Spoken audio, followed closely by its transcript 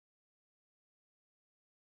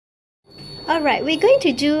Alright, we're going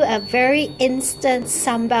to do a very instant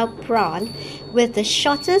sambal prawn with the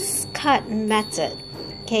shortest cut method,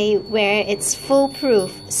 okay, where it's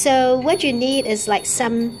foolproof. So what you need is like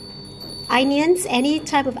some onions, any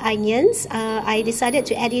type of onions. I decided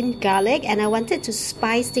to add in garlic and I wanted to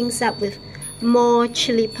spice things up with more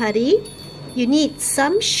chili padi. You need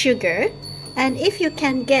some sugar, and if you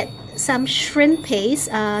can get some shrimp paste,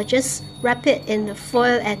 just wrap it in the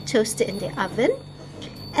foil and toast it in the oven.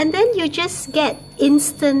 And then you just get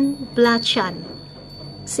instant Balachan.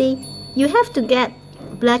 See, you have to get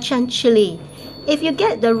Balachan chili. If you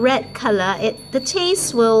get the red color, the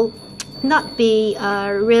taste will not be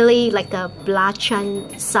really like a Balachan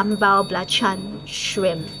Sambal Balachan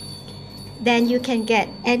shrimp. Then you can get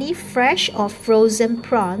any fresh or frozen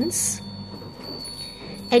prawns.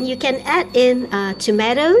 And you can add in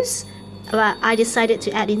tomatoes. Well, I decided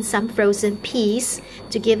to add in some frozen peas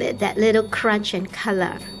to give it that little crunch and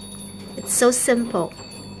color. It's so simple,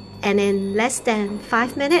 and in less than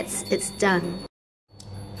 5 minutes it's done.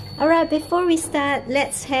 Alright, before we start,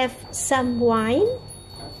 let's have some wine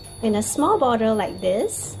in a small bottle like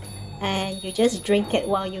this, and you just drink it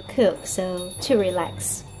while you cook, so to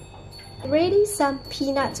relax. Ready some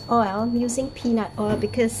peanut oil. I'm using peanut oil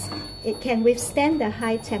because it can withstand the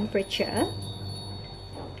high temperature.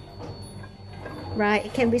 Right,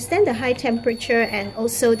 it can withstand the high temperature, and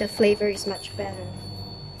also the flavor is much better.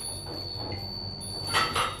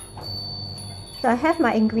 So I have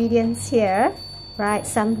my ingredients here, right?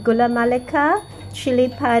 Some gula melaka, chili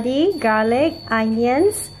padi, garlic,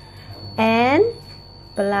 onions, and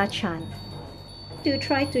balachan. To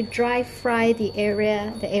try to dry fry the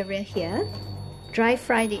area here. Dry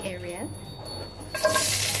fry the area.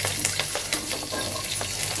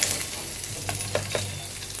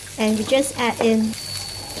 And we just add in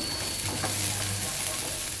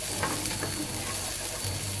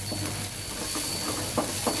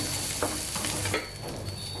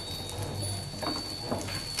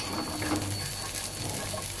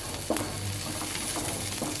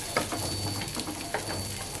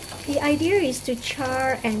the idea is to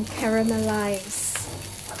char and caramelize.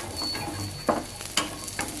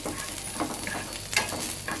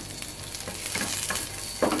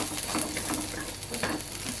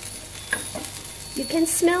 You can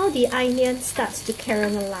smell the onion starts to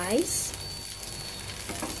caramelize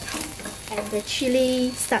and the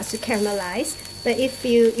chili starts to caramelize, but if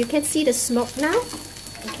you can see the smoke now.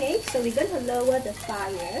 Okay, so we're going to lower the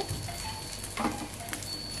fire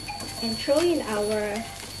and throw in our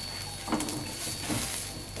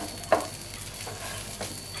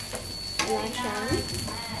Balachan.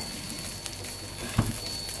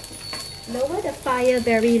 Lower the fire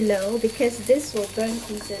very low because this will burn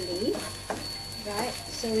easily. Right,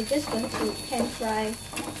 so we're just going to pan fry at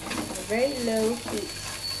a very low heat.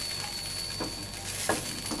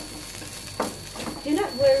 Do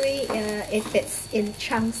not worry if it's in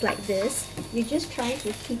chunks like this. You just try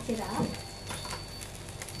to heat it up.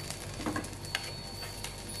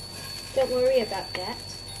 Don't worry about that,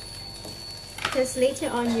 because later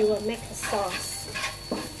on you will make a sauce.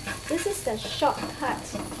 This is the shortcut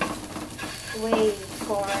way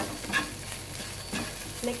for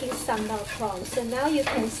making sambal prawns. So now you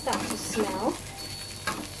can start to smell.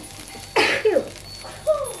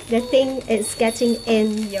 The thing is getting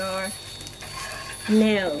in your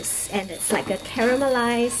nails, and it's like a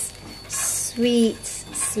caramelized sweet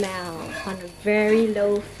smell on a very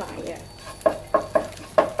low fire.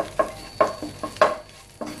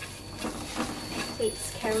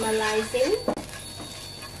 It's caramelizing.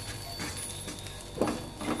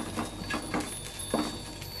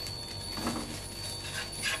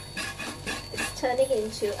 Turning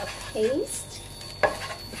into a paste.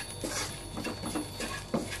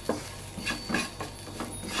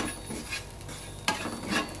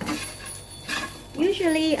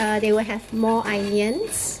 Usually they will have more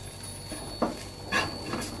onions.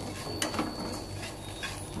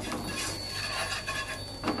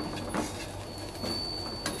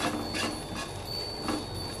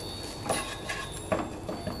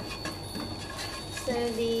 So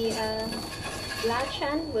the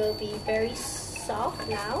Balachan will be very soft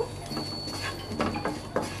now.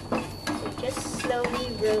 So just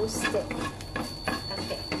slowly roast it.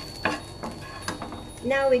 Okay.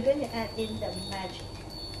 Now we're going to add in the magic.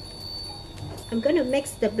 I'm going to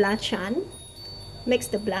mix the Balachan. Mix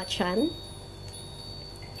the Balachan.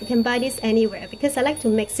 You can buy this anywhere because I like to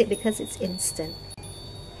mix it because it's instant.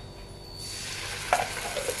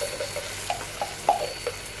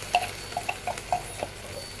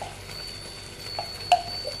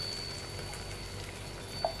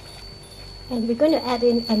 And And we're going to add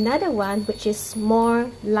in another one which is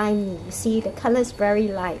more limey. You see the color is very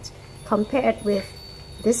light compared with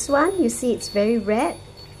this one. You see it's very red,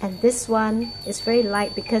 and this one is very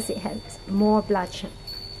light because it has more balachan.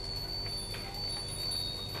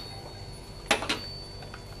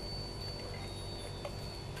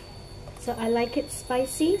 So I like it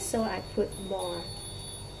spicy, so I put more.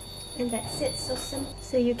 And that's it, so simple.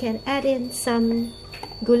 So you can add in some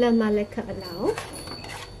gula melaka now.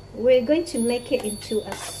 We're going to make it into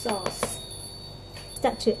a sauce.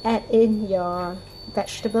 Start to add in your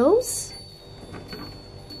vegetables.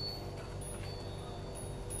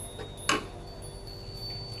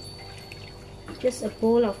 Just a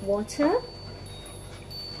bowl of water.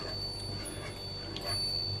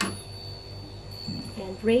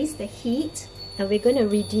 And raise the heat. And we're going to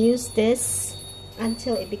reduce this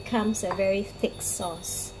until it becomes a very thick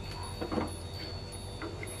sauce.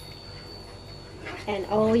 And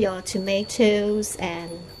all your tomatoes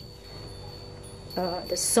and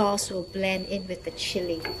the sauce will blend in with the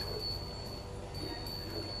chili.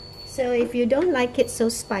 So if you don't like it so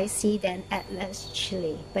spicy, then add less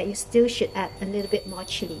chili, but you still should add a little bit more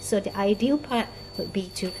chili. So the ideal part would be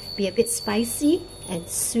to be a bit spicy and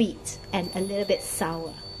sweet and a little bit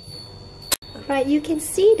sour. Right, you can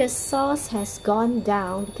see the sauce has gone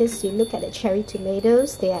down because you look at the cherry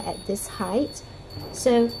tomatoes, they are at this height.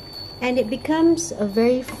 So, and it becomes a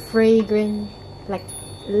very fragrant, like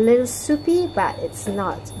a little soupy, but it's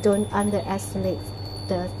not. Don't underestimate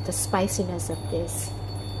the spiciness of this.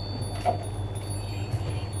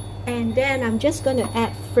 And then I'm just going to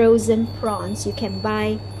add frozen prawns. You can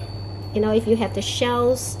buy, you know, if you have the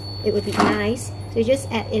shells, it would be nice. So you just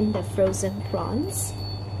add in the frozen prawns.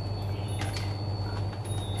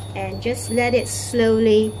 And just let it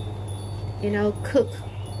slowly, you know, cook.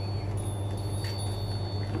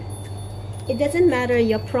 It doesn't matter,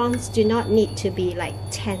 your prawns do not need to be like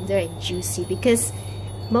tender and juicy, because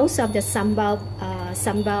most of the sambal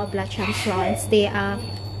balachan prawns, they are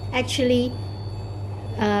actually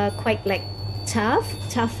quite like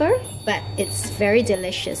tougher, but it's very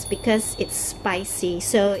delicious because it's spicy.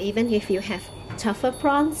 So even if you have tougher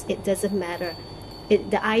prawns, it doesn't matter.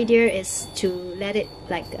 The idea is to let it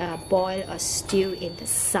like boil or stew in the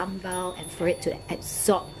sambal and for it to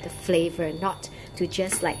absorb the flavor, not to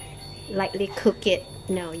just like lightly cook it.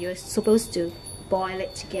 No, you're supposed to boil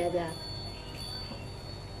it together.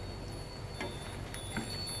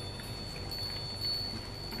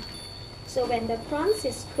 So when the prawns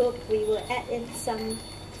is cooked, we will add in some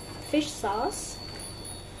fish sauce.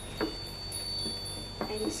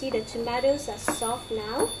 And you see the tomatoes are soft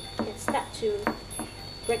now. You can start to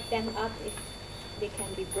break them up if they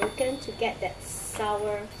can be broken to get that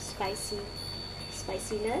sour, spiciness.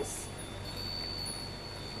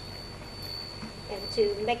 And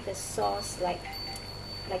to make the sauce like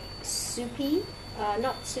soupy,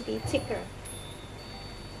 not soupy, thicker.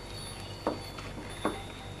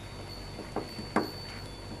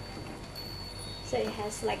 So it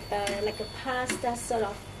has like a pasta sort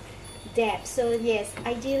of depth. So yes,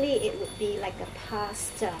 ideally it would be like a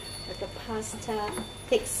pasta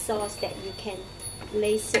thick sauce that you can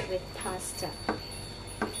lace it with pasta.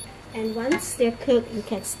 And once they're cooked, you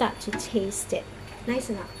can start to taste it. Nice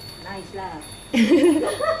enough. Nice lah.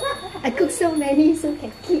 I cook so many, so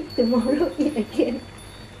can keep tomorrow eat again.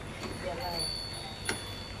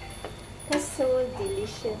 That's so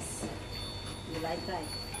delicious. You like that?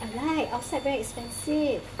 I like. Outside very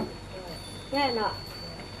expensive. Right or not?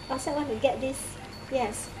 Outside want to get this.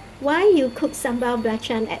 Yes. Why you cook sambal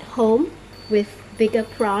balachan at home with bigger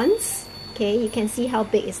prawns? Okay, you can see how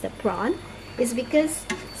big is the prawn. It's because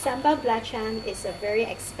sambal balachan is a very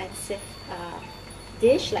expensive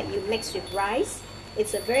dish, like you mix with rice.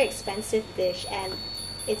 It's a very expensive dish, and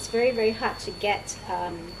it's very, very hard to get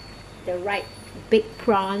the right big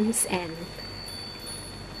prawns and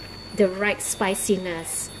the right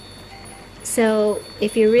spiciness. So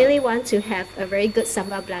if you really want to have a very good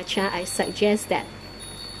sambal balachan, I suggest that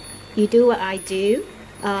you do what I do.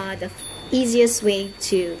 The easiest way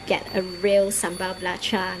to get a real sambal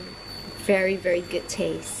balachan, very, very good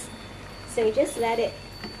taste. So you just let it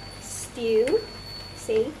stew.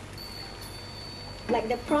 See, like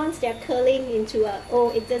the prawns, they're curling into a, oh,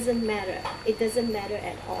 it doesn't matter. It doesn't matter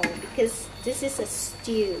at all because this is a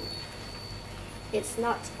stew. It's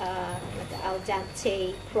not like an al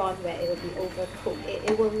dente prawn where it will be overcooked.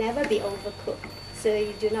 It will never be overcooked, so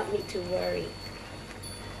you do not need to worry.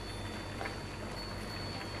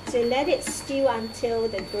 So let it stew until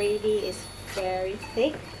the gravy is very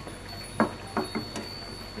thick.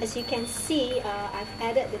 As you can see, I've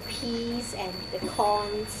added the peas and the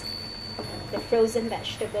corns, the frozen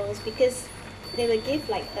vegetables, because they will give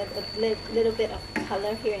like a little bit of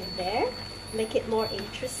color here and there, make it more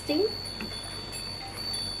interesting.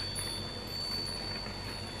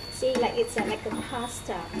 See, like it's like a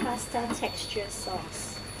pasta texture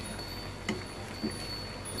sauce.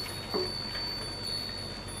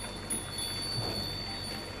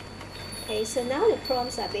 Okay, so now the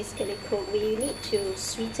prawns are basically cooked. We need to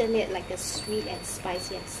sweeten it like a sweet and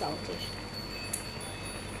spicy and saltish.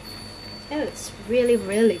 Oh, it's really,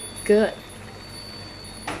 really good.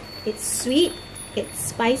 It's sweet, it's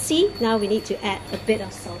spicy. Now we need to add a bit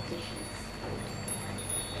of saltishness.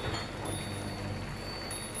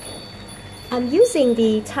 I'm using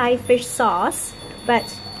the Thai fish sauce,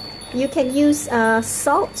 but you can use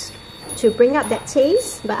salt to bring up that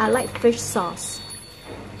taste, but I like fish sauce.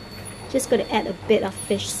 Just going to add a bit of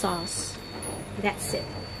fish sauce. That's it.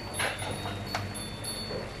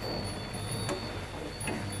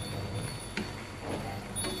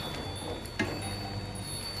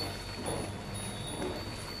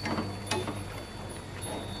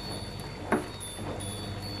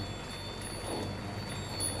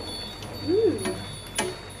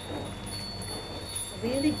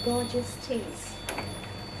 Really gorgeous taste.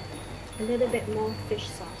 A little bit more fish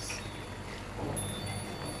sauce.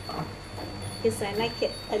 Because I like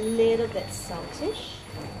it a little bit saltish.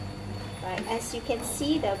 Right, as you can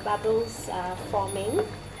see, the bubbles are forming.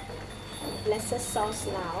 Lesser sauce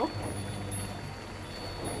now.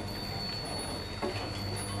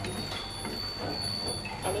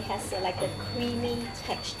 And it has like a creamy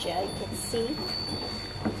texture, you can see.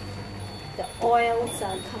 The oils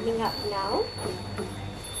are coming up now.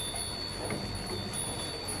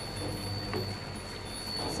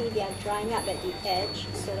 See, they are drying up at the edge,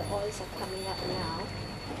 so the oils are coming up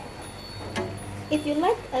now. If you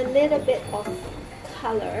like a little bit of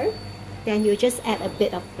color, then you just add a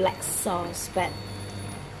bit of black sauce, but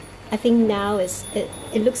I think now it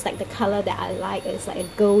looks like the color that I like is like a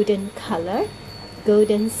golden color,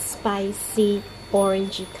 golden spicy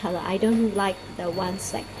orangey color. I don't like the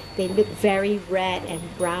ones like they look very red and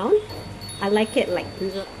brown. I like it like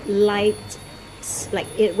light, like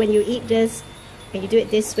it when you eat this, when you do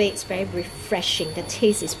it this way, it's very refreshing. The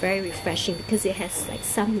taste is very refreshing because it has like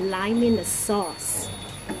some lime in the sauce,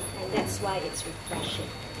 and that's why it's refreshing.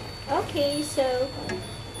 Okay, so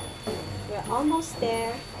we're almost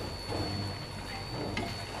there.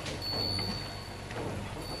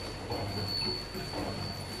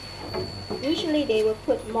 Usually they will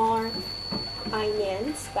put more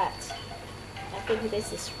onions, but I think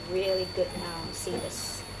this is really good now. See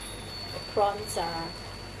this, the prawns are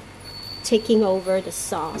taking over the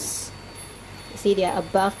sauce. See, they are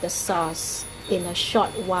above the sauce in a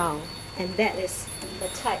short while, and that is the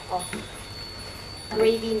type of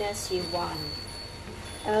graviness you want.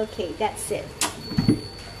 Okay, that's it.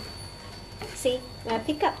 See, when I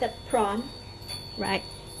pick up the prawn, right,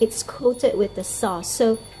 it's coated with the sauce.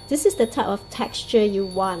 So this is the type of texture you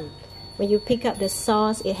want. When you pick up the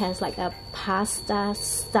sauce, it has like a pasta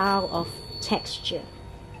style of texture.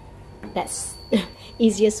 That's the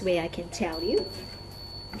easiest way I can tell you.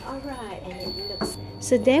 Alright, and it looks...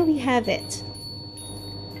 So there we have it.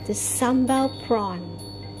 The sambal prawn.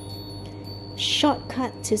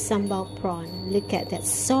 Shortcut to sambal prawn. Look at that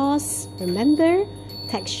sauce. Remember,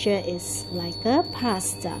 texture is like a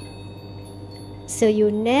pasta. So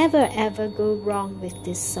you never ever go wrong with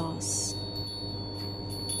this sauce.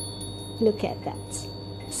 Look at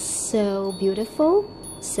that. So beautiful,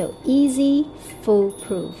 so easy,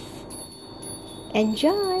 foolproof.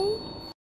 Enjoy!